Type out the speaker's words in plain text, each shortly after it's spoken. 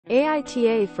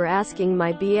AITA for asking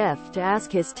my BF to ask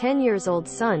his 10-year-old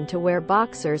son to wear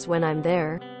boxers when I'm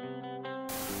there.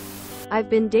 I've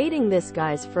been dating this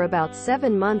guy for about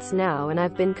 7 months now, and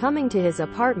I've been coming to his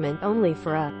apartment only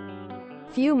for a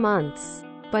few months.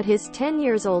 But his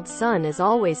 10-year-old son is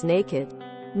always naked.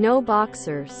 No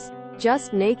boxers.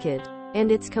 Just naked.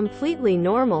 And it's completely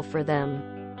normal for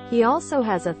them. He also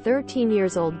has a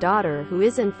 13-year-old daughter who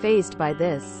isn't fazed by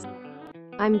this.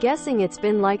 I'm guessing it's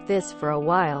been like this for a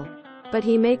while. But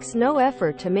he makes no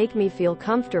effort to make me feel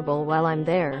comfortable while I'm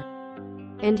there.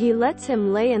 And he lets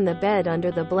him lay in the bed under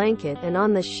the blanket and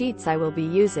on the sheets I will be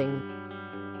using.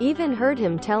 Even heard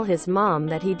him tell his mom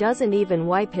that he doesn't even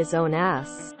wipe his own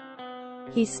ass.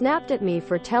 He snapped at me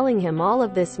for telling him all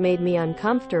of this made me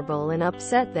uncomfortable and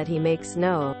upset that he makes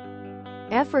no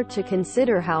effort to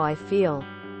consider how I feel.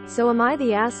 So am I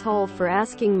the asshole for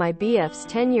asking my BF's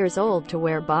 10-year-old to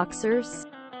wear boxers?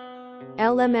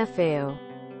 LMFAO.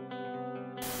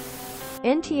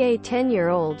 NTA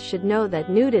 10-year-old should know that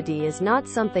nudity is not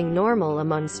something normal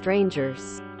among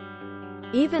strangers.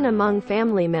 Even among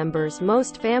family members,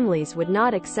 most families would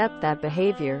not accept that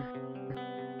behavior.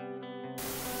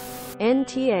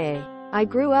 NTA. I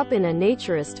grew up in a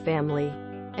naturist family.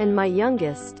 And my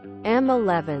youngest,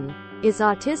 M11, is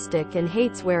autistic and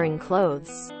hates wearing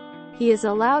clothes. He is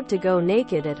allowed to go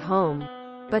naked at home.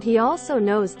 But he also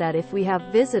knows that if we have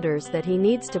visitors that he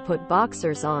needs to put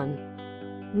boxers on.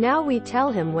 Now we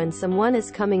tell him when someone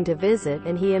is coming to visit,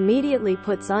 and he immediately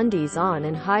puts undies on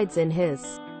and hides in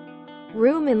his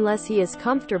room unless he is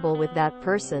comfortable with that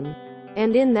person.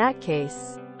 And in that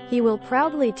case, he will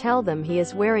proudly tell them he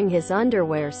is wearing his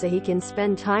underwear so he can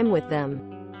spend time with them.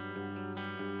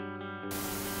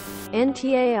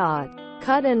 NTA odd.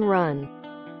 Cut and run.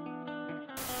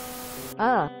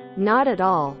 Not at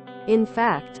all. In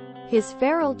fact, his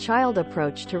feral child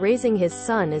approach to raising his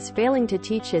son is failing to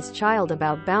teach his child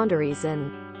about boundaries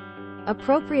and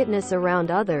appropriateness around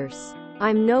others.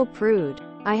 I'm no prude.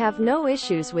 I have no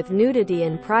issues with nudity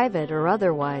in private or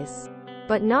otherwise.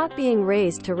 But not being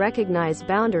raised to recognize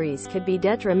boundaries could be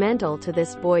detrimental to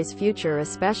this boy's future,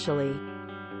 especially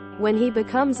when he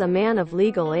becomes a man of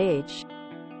legal age.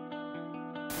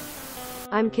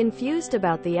 I'm confused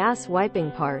about the ass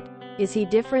wiping part. Is he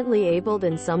differently abled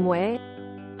in some way?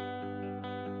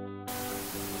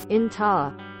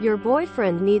 InTA. Your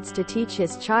boyfriend needs to teach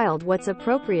his child what's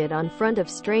appropriate on front of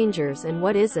strangers and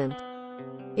what isn't.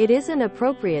 It isn't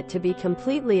appropriate to be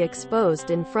completely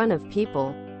exposed in front of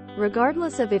people,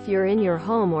 regardless of if you're in your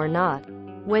home or not.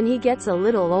 When he gets a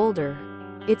little older,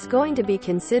 it's going to be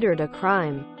considered a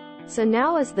crime. So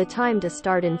now is the time to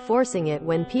start enforcing it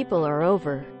when people are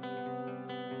over.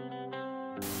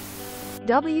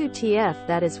 WTF,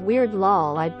 that is weird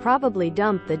lol. I'd probably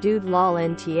dump the dude lol.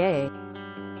 NTA.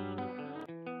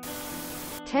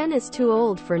 10 is too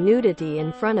old for nudity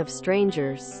in front of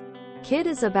strangers. Kid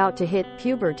is about to hit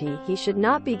puberty, he should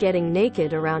not be getting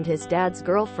naked around his dad's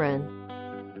girlfriend.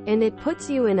 And it puts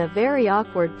you in a very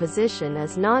awkward position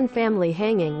as non-family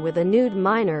hanging with a nude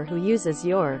minor who uses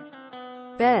your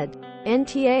bed.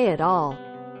 NTA at all.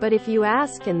 But if you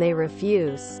ask and they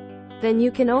refuse, then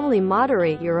you can only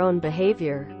moderate your own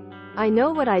behavior. I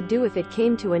know what I'd do if it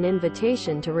came to an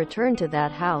invitation to return to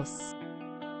that house.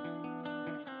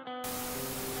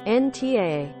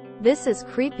 NTA. This is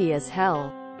creepy as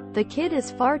hell. The kid is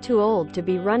far too old to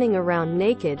be running around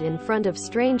naked in front of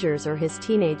strangers or his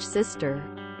teenage sister.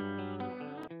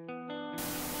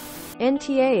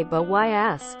 NTA. But why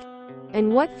ask?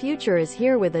 And what future is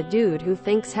here with a dude who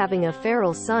thinks having a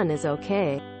feral son is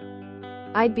okay?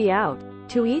 I'd be out.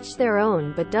 To each their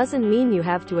own, but doesn't mean you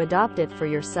have to adopt it for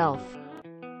yourself.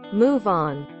 Move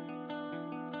on.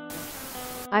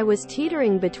 I was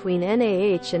teetering between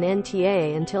NAH and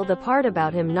NTA until the part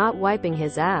about him not wiping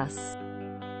his ass.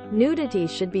 Nudity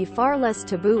should be far less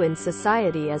taboo in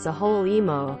society as a whole.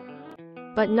 Emo.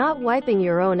 But not wiping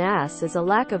your own ass is a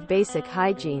lack of basic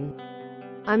hygiene.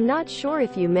 I'm not sure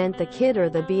if you meant the kid or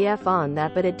the BF on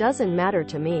that, but it doesn't matter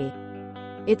to me.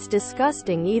 It's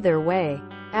disgusting either way.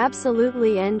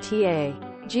 Absolutely. NTA.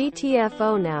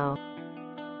 GTFO now.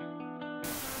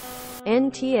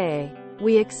 NTA.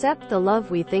 We accept the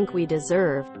love we think we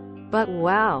deserve. But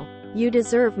wow, you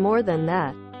deserve more than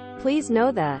that. Please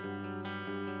know that.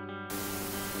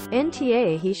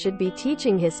 NTA. He should be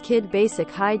teaching his kid basic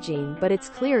hygiene, but it's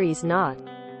clear he's not.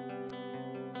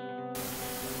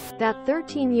 That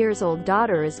 13-year-old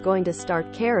daughter is going to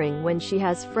start caring when she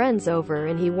has friends over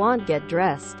and he won't get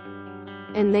dressed.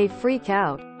 And they freak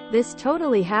out. This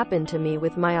totally happened to me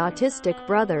with my autistic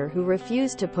brother who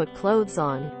refused to put clothes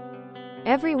on.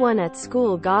 Everyone at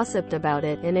school gossiped about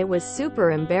it and it was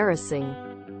super embarrassing.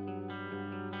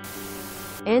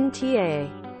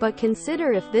 NTA. But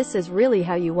consider if this is really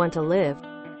how you want to live.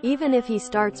 Even if he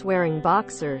starts wearing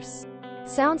boxers.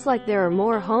 Sounds like there are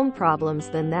more home problems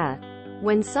than that.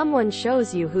 When someone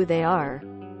shows you who they are,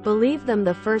 believe them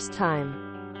the first time.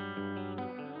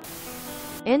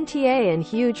 NTA and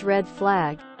huge red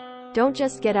flag. Don't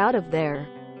just get out of there.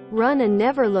 Run and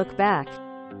never look back.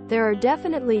 There are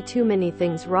definitely too many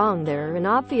things wrong there, and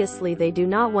obviously they do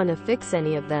not want to fix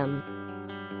any of them.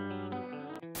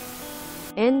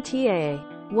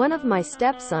 NTA. One of my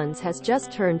stepsons has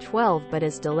just turned 12 but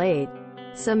is delayed.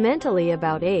 So mentally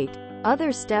about 8.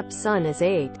 Other stepson is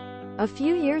 8. A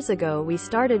few years ago we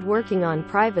started working on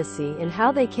privacy and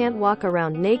how they can't walk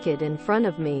around naked in front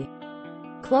of me.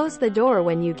 Close the door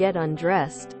when you get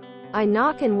undressed. I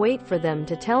knock and wait for them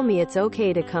to tell me it's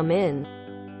okay to come in.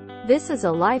 This is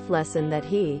a life lesson that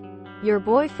he, your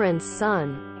boyfriend's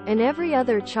son, and every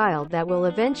other child that will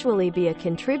eventually be a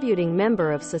contributing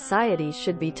member of society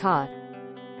should be taught.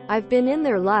 I've been in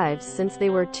their lives since they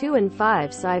were 2 and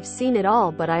 5, so I've seen it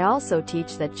all, but I also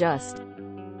teach that just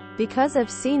because I've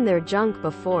seen their junk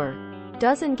before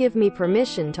doesn't give me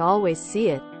permission to always see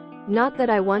it. Not that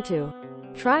I want to.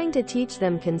 Trying to teach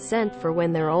them consent for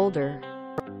when they're older.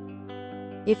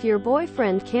 If your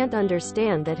boyfriend can't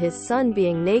understand that his son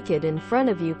being naked in front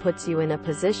of you puts you in a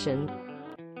position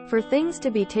for things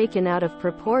to be taken out of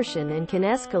proportion and can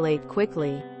escalate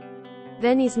quickly,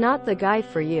 then he's not the guy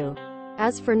for you.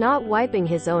 As for not wiping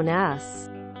his own ass,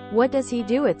 what does he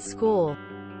do at school?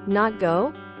 Not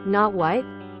go? Not wipe?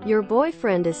 Your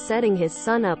boyfriend is setting his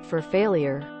son up for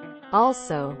failure.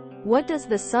 Also, what does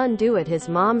the son do at his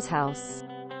mom's house?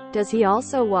 Does he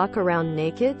also walk around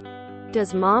naked?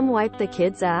 Does mom wipe the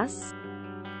kid's ass?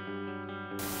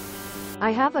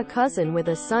 I have a cousin with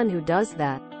a son who does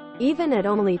that. Even at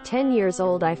only 10 years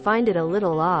old I find it a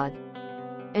little odd.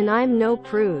 And I'm no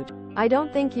prude. I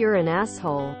don't think you're an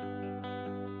asshole.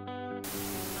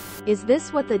 Is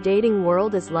this what the dating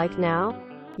world is like now?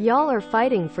 Y'all are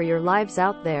fighting for your lives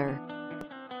out there.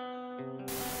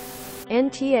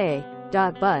 NTA.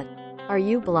 But are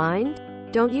you blind?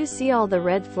 Don't you see all the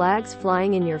red flags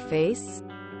flying in your face?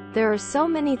 There are so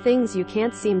many things you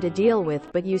can't seem to deal with,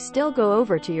 but you still go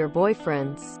over to your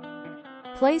boyfriend's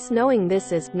place knowing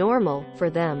this is normal for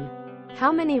them.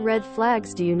 How many red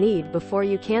flags do you need before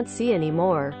you can't see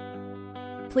anymore?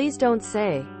 Please don't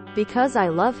say, because I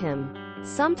love him.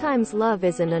 Sometimes love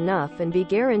isn't enough, and be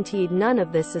guaranteed none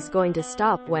of this is going to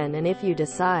stop when and if you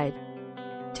decide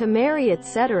to marry,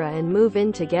 etc., and move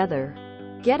in together.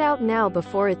 Get out now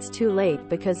before it's too late,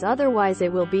 because otherwise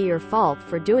it will be your fault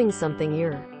for doing something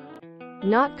you're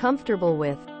not comfortable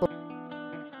with.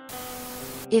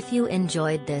 If you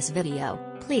enjoyed this video,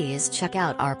 please check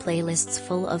out our playlists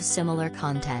full of similar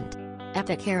content.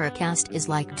 AmITheAsshole is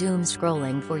like doom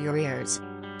scrolling for your ears.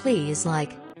 Please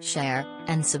like, share,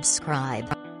 and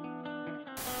subscribe.